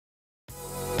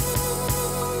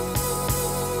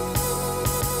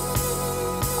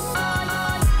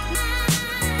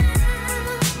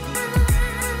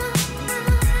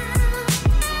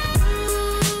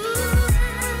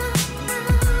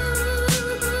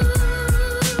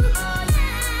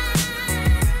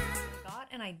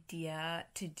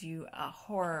to do a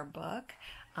horror book.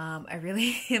 I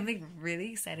really am like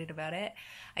really excited about it.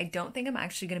 I don't think I'm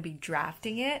actually going to be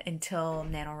drafting it until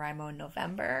NaNoWriMo in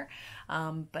November,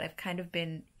 but I've kind of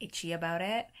been itchy about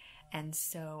it. And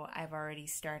so I've already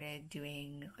started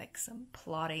doing like some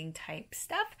plotting type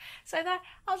stuff. So I thought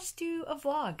I'll just do a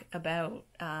vlog about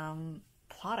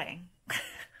plotting.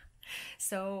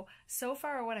 So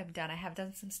far what I've done, I have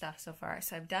done some stuff so far.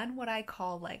 So I've done what I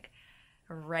call like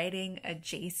writing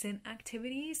adjacent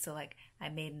activities. So like I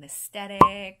made an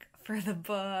aesthetic for the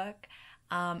book,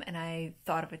 and I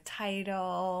thought of a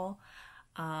title.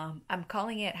 I'm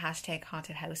calling it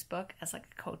 #HauntedHouseBook as like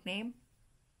a code name.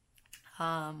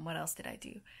 What else did I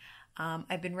do?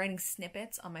 I've been writing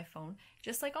snippets on my phone,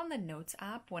 just like on the notes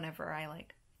app. Whenever I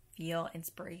like feel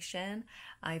inspiration,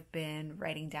 I've been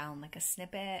writing down like a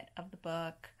snippet of the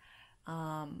book.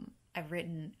 I've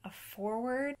written a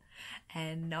foreword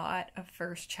and not a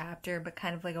first chapter, but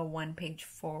kind of like a 1-page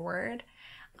foreword.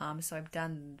 So I've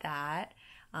done that.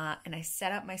 And I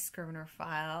set up my Scrivener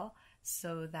file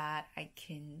so that I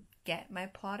can get my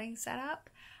plotting set up.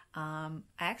 I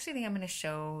actually think I'm going to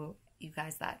show you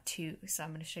guys that too. So I'm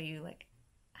going to show you like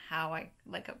how I,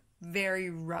 like a very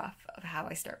rough of how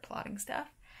I start plotting stuff.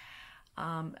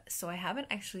 So I haven't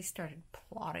actually started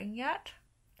plotting yet.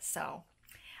 So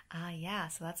yeah,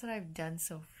 so that's what I've done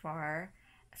so far.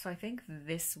 So I think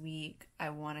this week I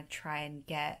want to try and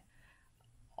get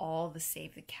all the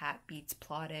Save the Cat beats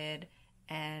plotted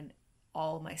and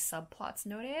all my subplots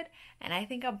noted. And I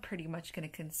think I'm pretty much going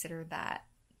to consider that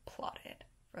plotted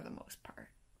for the most part.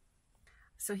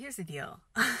 So here's the deal.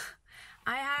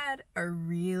 I had a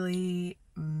really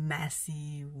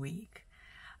messy week.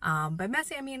 By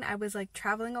messy, I mean I was like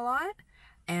traveling a lot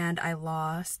and I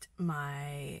lost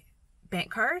my bank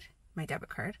card, my debit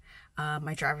card,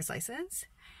 my driver's license,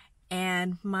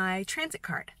 and my transit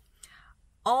card.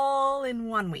 All in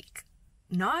 1 week.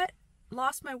 Not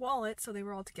lost my wallet, so they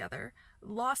were all together.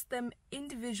 Lost them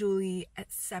individually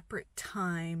at separate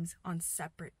times on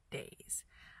separate days.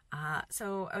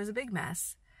 So I was a big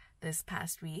mess this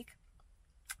past week.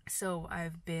 So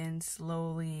I've been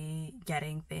slowly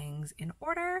getting things in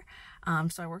order.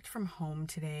 So I worked from home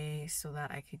today so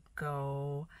that I could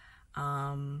go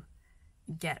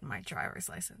get my driver's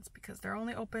license because they're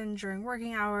only open during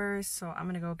working hours. So I'm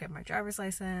going to go get my driver's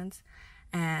license,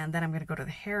 and then I'm going to go to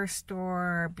the hair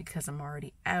store because I'm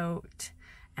already out.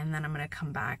 And then I'm going to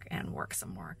come back and work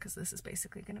some more because this is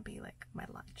basically going to be like my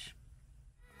lunch.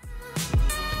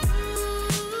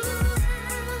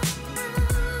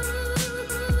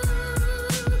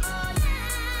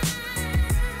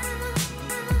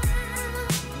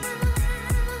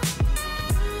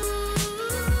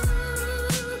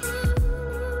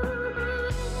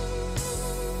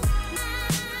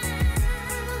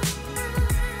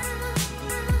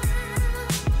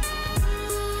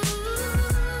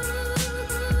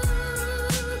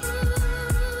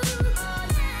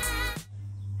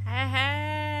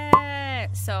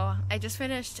 So I just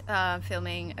finished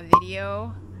filming a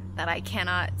video that I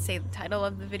cannot say the title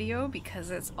of the video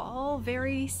because it's all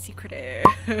very secretive.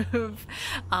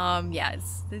 Yeah,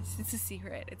 it's a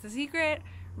secret. It's a secret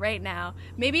right now.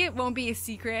 Maybe it won't be a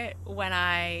secret when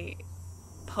I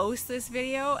post this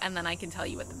video and then I can tell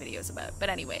you what the video is about. But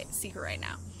anyway, it's secret right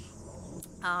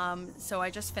now. So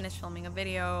I just finished filming a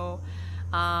video.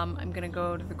 I'm gonna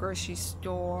go to the grocery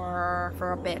store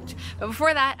for a bit, but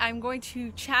before that I'm going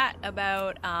to chat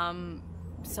about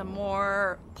some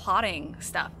more plotting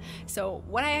stuff. So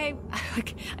what I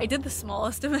did the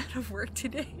smallest amount of work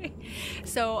today.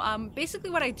 So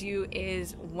basically what I do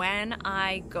is when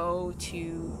I go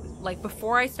to, like,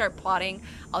 before I start plotting,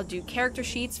 I'll do character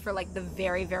sheets for like the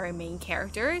very main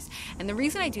characters. And the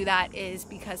reason I do that is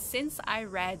because since I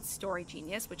read Story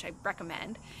Genius, which I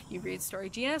recommend you read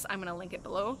Story Genius, I'm gonna link it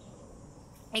below,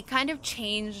 it kind of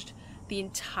changed the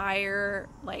entire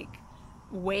like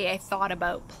way I thought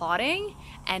about plotting.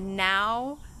 And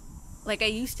now, like, I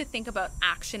used to think about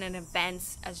action and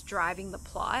events as driving the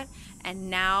plot, and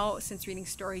now since reading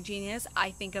Story Genius,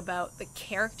 I think about the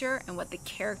character and what the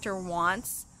character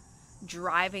wants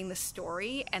driving the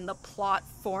story, and the plot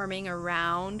forming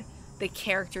around the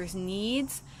character's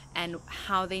needs and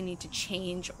how they need to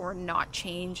change or not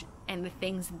change, and the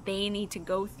things they need to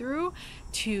go through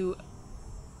to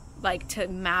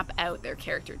map out their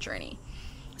character journey.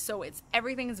 So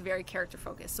everything is very character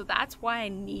focused. So that's why I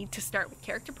need to start with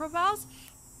character profiles.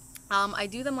 I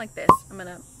do them like this. I'm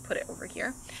gonna put it over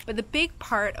here. But the big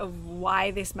part of why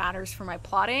this matters for my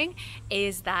plotting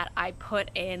is that I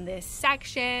put in this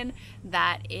section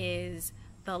that is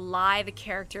the lie the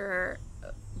character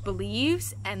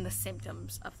believes and the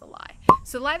symptoms of the lie.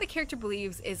 So the lie the character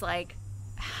believes is like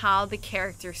how the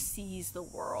character sees the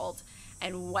world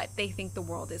and what they think the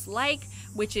world is like,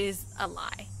 which is a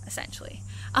lie, essentially.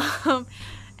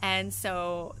 And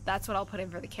so that's what I'll put in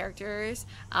for the characters.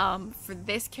 For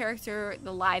this character,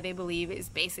 the lie they believe is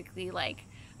basically like,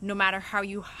 no matter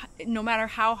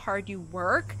how hard you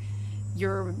work,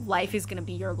 your life is gonna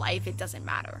be your life. It doesn't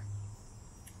matter.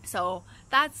 So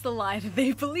that's the lie that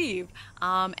they believe.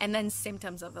 And then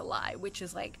symptoms of the lie, which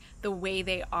is like the way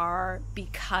they are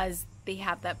because they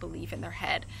have that belief in their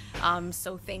head.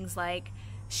 So things like,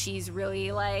 she's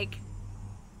really like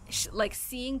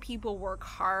seeing people work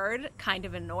hard kind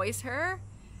of annoys her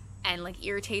and like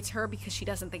irritates her because she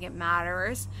doesn't think it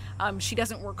matters. She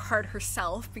doesn't work hard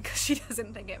herself because she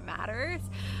doesn't think it matters.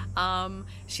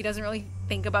 She doesn't really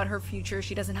think about her future.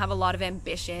 She doesn't have a lot of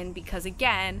ambition because,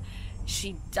 again,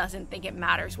 she doesn't think it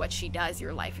matters what she does.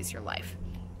 Your life is your life.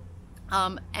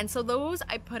 And so those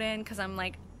I put in because I'm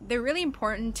like, they're really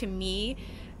important to me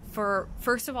for,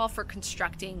 first of all, for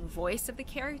constructing voice of the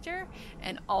character,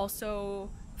 and also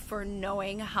for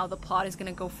knowing how the plot is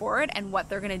going to go forward and what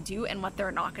they're going to do and what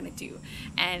they're not going to do.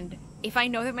 And if I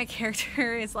know that my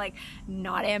character is like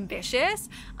not ambitious,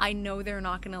 I know they're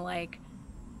not going to like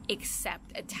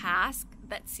accept a task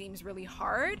that seems really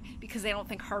hard because they don't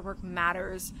think hard work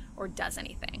matters or does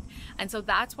anything. And so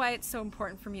that's why it's so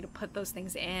important for me to put those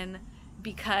things in,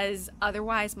 because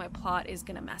otherwise my plot is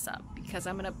gonna mess up, because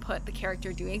I'm gonna put the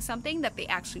character doing something that they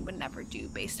actually would never do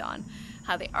based on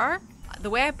how they are. The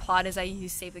way I plot is I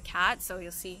use Save the Cat, so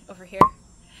you'll see over here.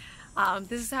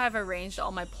 This is how I've arranged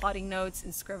all my plotting notes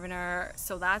in Scrivener,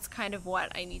 so that's kind of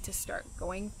what I need to start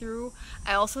going through.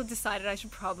 I also decided I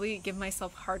should probably give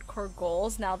myself hardcore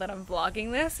goals now that I'm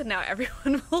vlogging this, and now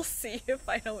everyone will see if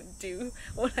I don't do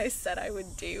what I said I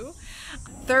would do.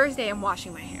 Thursday I'm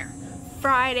washing my hair.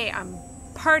 Friday I'm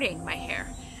parting my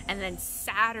hair. And then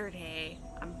Saturday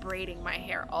I'm braiding my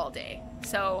hair all day.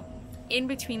 So in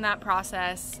between that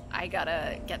process, I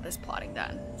gotta get this plotting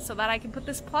done so that I can put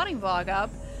this plotting vlog up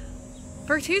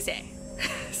for Tuesday.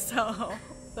 So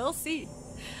we'll see.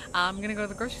 I'm gonna go to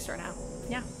the grocery store now.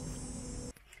 Yeah.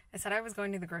 I said I was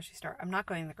going to the grocery store. I'm not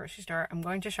going to the grocery store. I'm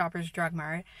going to Shoppers Drug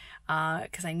Mart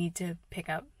because I need to pick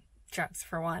up drugs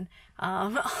for one.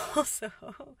 Also,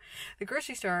 the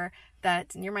grocery store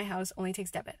that's near my house only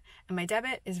takes debit, and my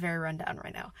debit is very run down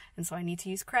right now, and so I need to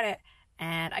use credit,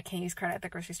 and I can't use credit at the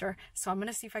grocery store, so I'm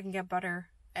gonna see if I can get butter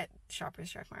at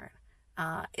Shoppers Drug Mart.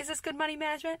 Is this good money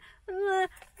management?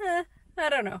 I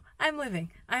don't know. I'm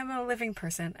a living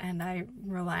person, and I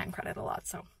rely on credit a lot,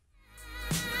 so.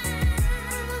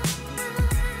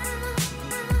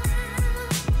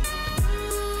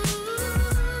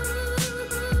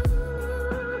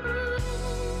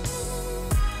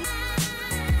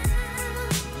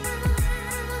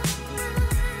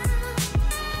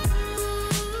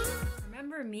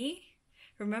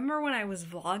 Remember when I was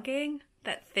vlogging,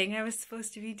 that thing I was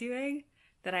supposed to be doing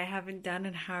that I haven't done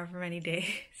in however many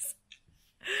days?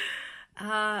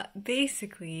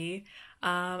 Basically,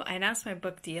 I announced my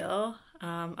book deal.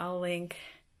 I'll link,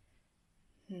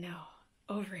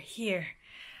 over here.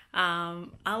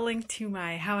 I'll link to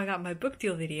my how I got my book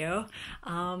deal video.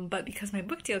 But because my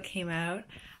book deal came out,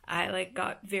 I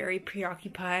got very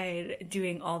preoccupied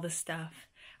doing all the stuff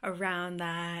around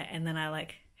that, and then I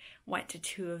went to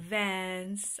 2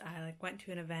 events. I went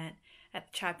to an event at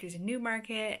the Chapters in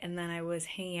Newmarket, and then I was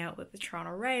hanging out with the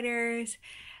Toronto writers,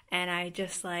 and I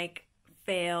just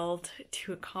failed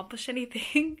to accomplish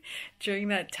anything during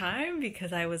that time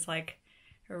because I was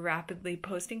rapidly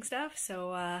posting stuff.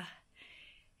 So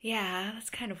yeah, that's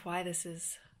kind of why this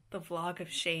is the vlog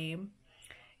of shame,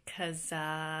 because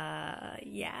yeah,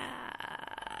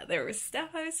 there was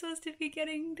stuff I was supposed to be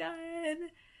getting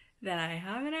done that I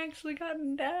haven't actually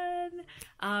gotten done.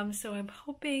 So I'm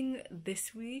hoping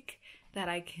this week that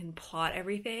I can plot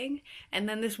everything, and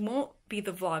then this won't be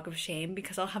the vlog of shame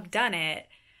because I'll have done it.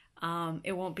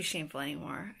 It won't be shameful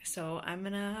anymore. So I'm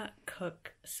gonna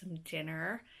cook some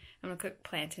dinner. I'm gonna cook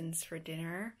plantains for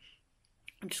dinner.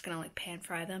 I'm just gonna pan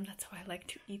fry them. That's how I like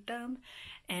to eat them.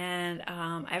 And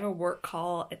I have a work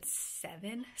call at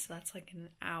 7, so that's an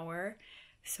hour.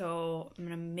 So I'm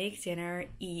gonna make dinner,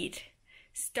 eat,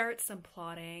 start some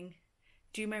plotting,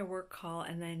 do my work call,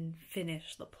 and then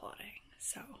finish the plotting.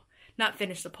 So, not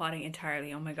finish the plotting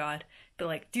entirely, oh my god,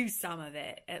 but do some of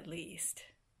it at least.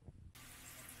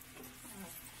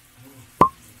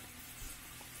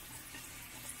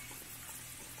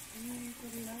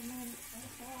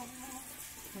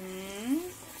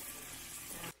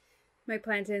 My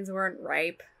plantains weren't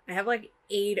ripe. I have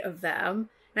 8 of them,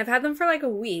 and I've had them for a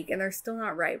week, and they're still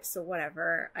not ripe, so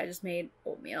whatever. I just made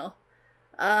oatmeal.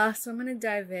 So I'm gonna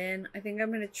dive in. I think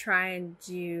I'm gonna try and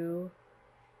do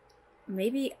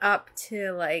maybe up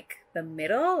to like the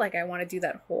middle. Like I want to do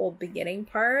that whole beginning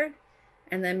part.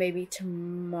 And then maybe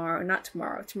tomorrow, not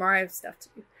tomorrow, tomorrow I have stuff to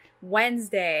do.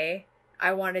 Wednesday,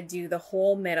 I want to do the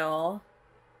whole middle.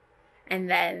 And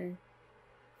then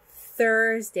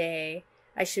Thursday,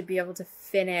 I should be able to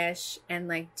finish and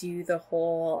like do the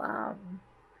whole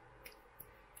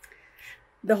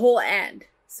end.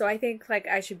 So I think like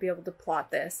I should be able to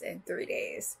plot this in 3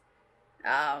 days.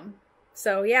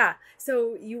 So yeah.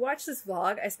 So you watch this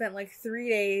vlog. I spent like 3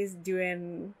 days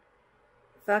doing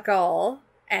fuck all.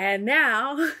 And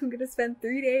now I'm going to spend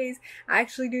 3 days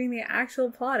actually doing the actual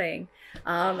plotting.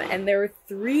 And there were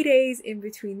 3 days in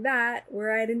between that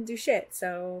where I didn't do shit.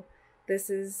 So this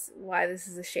is why this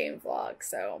is a shame vlog.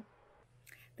 So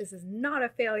this is not a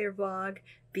failure vlog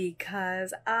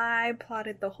because I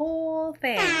plotted the whole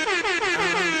thing.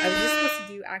 I was just supposed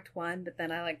to do act 1, but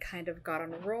then I like kind of got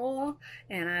on a roll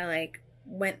and I like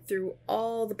went through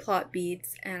all the plot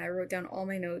beats and I wrote down all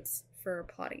my notes for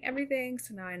plotting everything.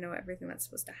 So now I know everything that's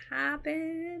supposed to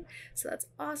happen. So that's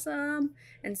awesome.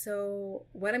 And so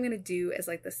what I'm going to do is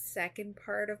like the second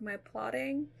part of my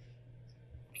plotting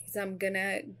is I'm going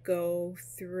to go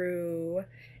through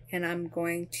and I'm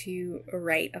going to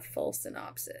write a full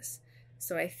synopsis.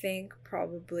 So I think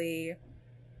probably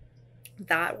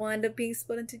that will end up being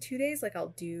split into 2 days. Like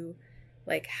I'll do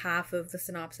like half of the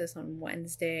synopsis on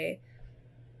Wednesday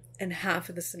and half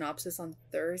of the synopsis on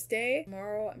Thursday.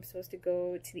 Tomorrow I'm supposed to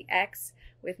go to the X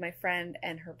with my friend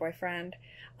and her boyfriend.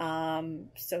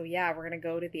 So yeah, we're gonna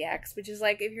go to the X, which is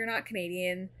like if you're not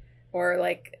Canadian or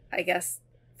like I guess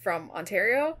from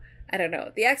Ontario, I don't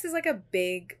know. The X is like a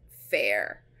big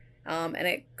fair. And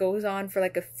it goes on for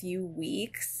like a few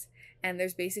weeks. And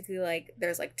there's basically like,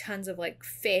 there's like tons of like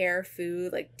fair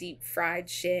food, like deep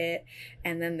fried shit.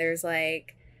 And then there's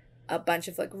like a bunch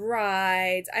of like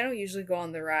rides. I don't usually go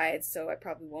on the rides, so I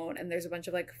probably won't. And there's a bunch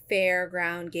of like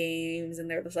fairground games, and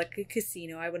there's like a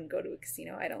casino. I wouldn't go to a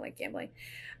casino. I don't like gambling.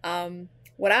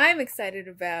 What I'm excited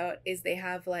about is they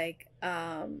have like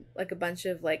a bunch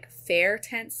of like fair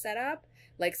tents set up.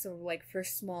 Like, so like for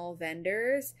small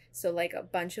vendors. So like a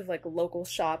bunch of like local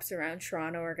shops around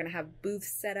Toronto are going to have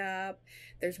booths set up.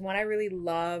 There's one I really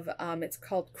love. It's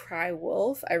called Cry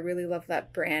Wolf. I really love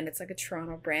that brand. It's like a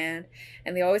Toronto brand.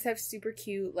 And they always have super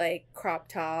cute like crop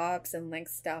tops and like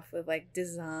stuff with like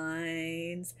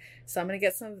designs. So I'm going to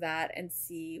get some of that and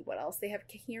see what else they have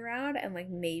kicking around and like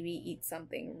maybe eat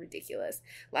something ridiculous.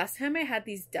 Last time I had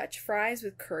these Dutch fries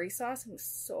with curry sauce. It was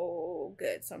so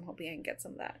good. So I'm hoping I can get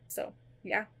some of that. So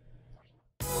yeah.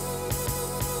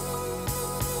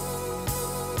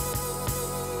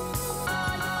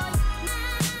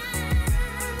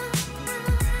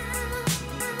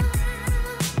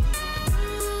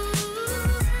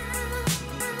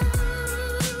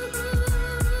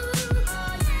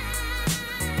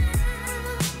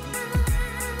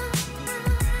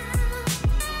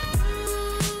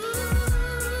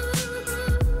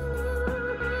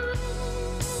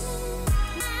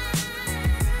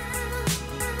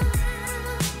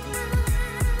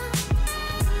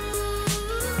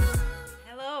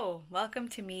 Welcome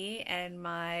to me and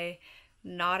my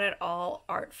not at all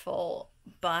artful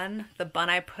bun, the bun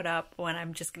I put up when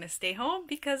I'm just gonna stay home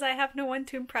because I have no one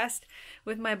to impress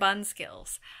with my bun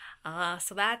skills.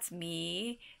 So that's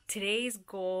me. Today's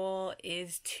goal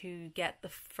is to get the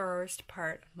first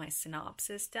part of my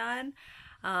synopsis done.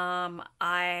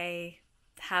 I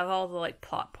have all the like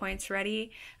plot points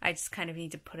ready. I just kind of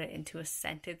need to put it into a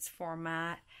sentence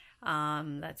format.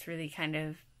 That's really kind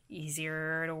of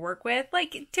easier to work with,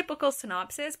 like typical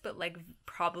synopsis, but like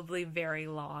probably very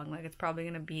long. Like it's probably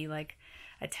going to be like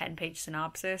a 10-page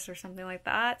synopsis or something like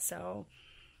that. So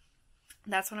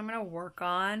that's what I'm going to work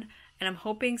on. And I'm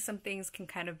hoping some things can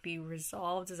kind of be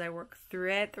resolved as I work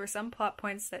through it. There were some plot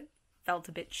points that felt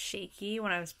a bit shaky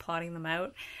when I was plotting them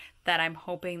out that I'm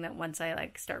hoping that once I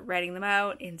like start writing them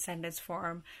out in sentence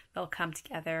form, they'll come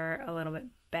together a little bit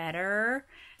better.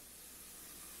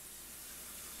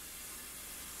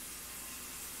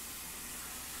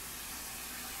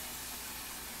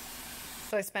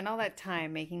 So I spent all that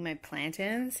time making my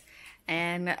plantains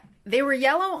and they were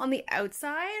yellow on the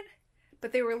outside,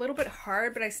 but they were a little bit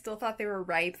hard, but I still thought they were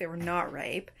ripe. They were not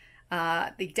ripe.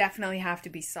 They definitely have to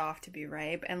be soft to be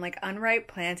ripe. And like unripe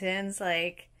plantains,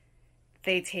 like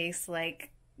they taste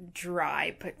like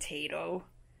dry potato,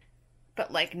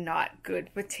 but like not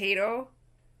good potato.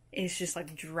 It's just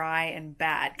like dry and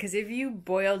bad. Because if you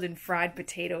boiled and fried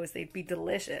potatoes, they'd be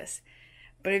delicious.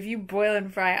 But if you boil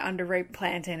and fry underripe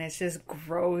plantain, it's just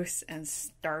gross and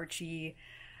starchy.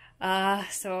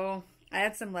 So I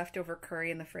had some leftover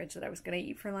curry in the fridge that I was going to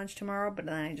eat for lunch tomorrow, but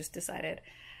then I just decided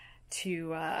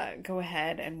to go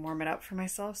ahead and warm it up for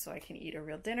myself so I can eat a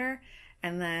real dinner.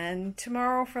 And then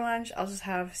tomorrow for lunch, I'll just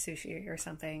have sushi or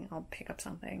something. I'll pick up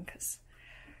something because,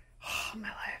 oh, my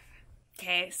life.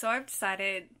 Okay, so I've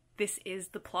decided this is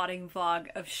the plotting vlog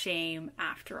of shame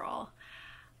after all.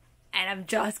 And I'm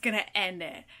just gonna end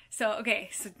it. So, okay,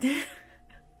 so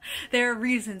there are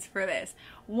reasons for this.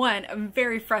 One, I'm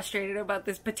very frustrated about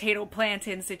this potato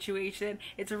plantain situation.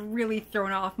 It's really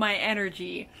thrown off my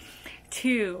energy.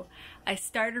 Two, I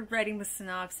started writing the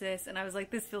synopsis and I was like,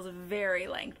 this feels very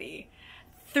lengthy.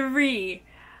 Three,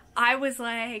 I was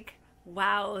like,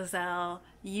 wow, Lizelle,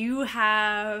 you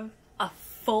have a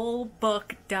full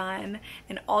book done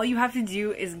and all you have to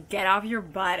do is get off your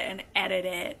butt and edit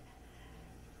it.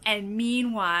 And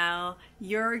meanwhile,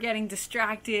 you're getting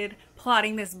distracted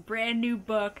plotting this brand new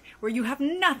book where you have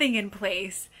nothing in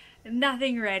place,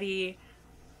 nothing ready.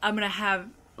 I'm gonna have,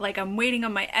 like, I'm waiting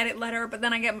on my edit letter, but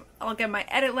then I'll get my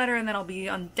edit letter and then I'll be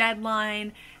on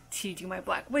deadline to do my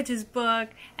Black Witches book,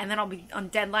 and then I'll be on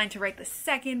deadline to write the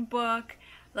second book.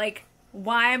 Like,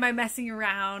 why am I messing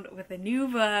around with a new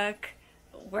book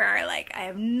where, like, I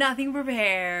have nothing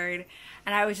prepared?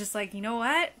 And I was just like, you know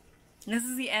what? This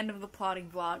is the end of the plotting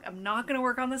vlog. I'm not going to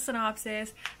work on the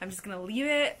synopsis. I'm just going to leave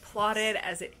it plotted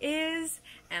as it is,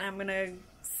 and I'm going to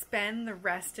spend the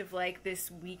rest of, like, this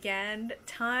weekend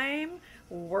time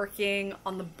working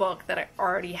on the book that I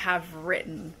already have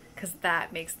written, because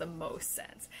that makes the most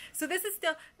sense. So this is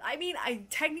still, I mean, I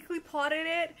technically plotted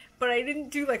it, but I didn't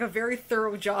do, like, a very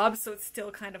thorough job, so it's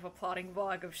still kind of a plotting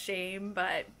vlog of shame,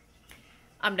 but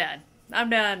I'm done.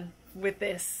 I'm done with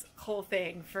this whole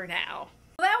thing for now.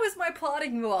 That was my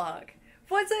plotting vlog.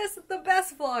 Was this the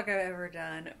best vlog I've ever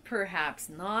done? Perhaps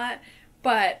not,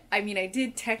 but I mean, I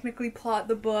did technically plot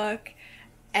the book,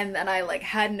 and then I, like,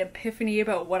 had an epiphany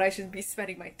about what I should be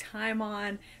spending my time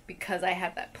on because I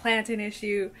had that plantain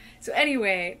issue. So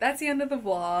anyway, that's the end of the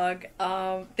vlog.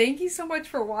 Thank you so much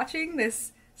for watching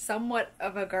this somewhat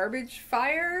of a garbage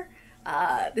fire.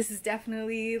 This is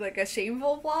definitely, like, a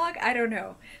shameful vlog. I don't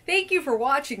know. Thank you for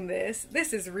watching this.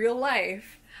 This is real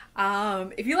life.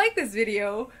 If you like this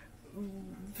video,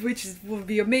 which will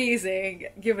be amazing,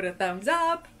 give it a thumbs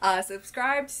up,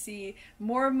 subscribe to see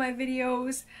more of my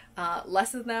videos,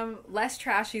 less of them, less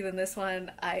trashy than this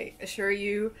one, I assure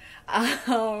you,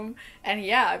 and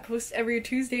yeah, I post every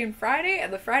Tuesday and Friday,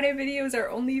 and the Friday videos are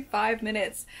only 5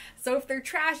 minutes, so if they're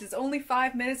trash, it's only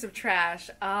 5 minutes of trash,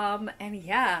 and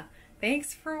yeah,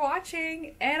 thanks for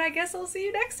watching, and I guess I'll see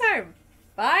you next time,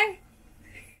 bye!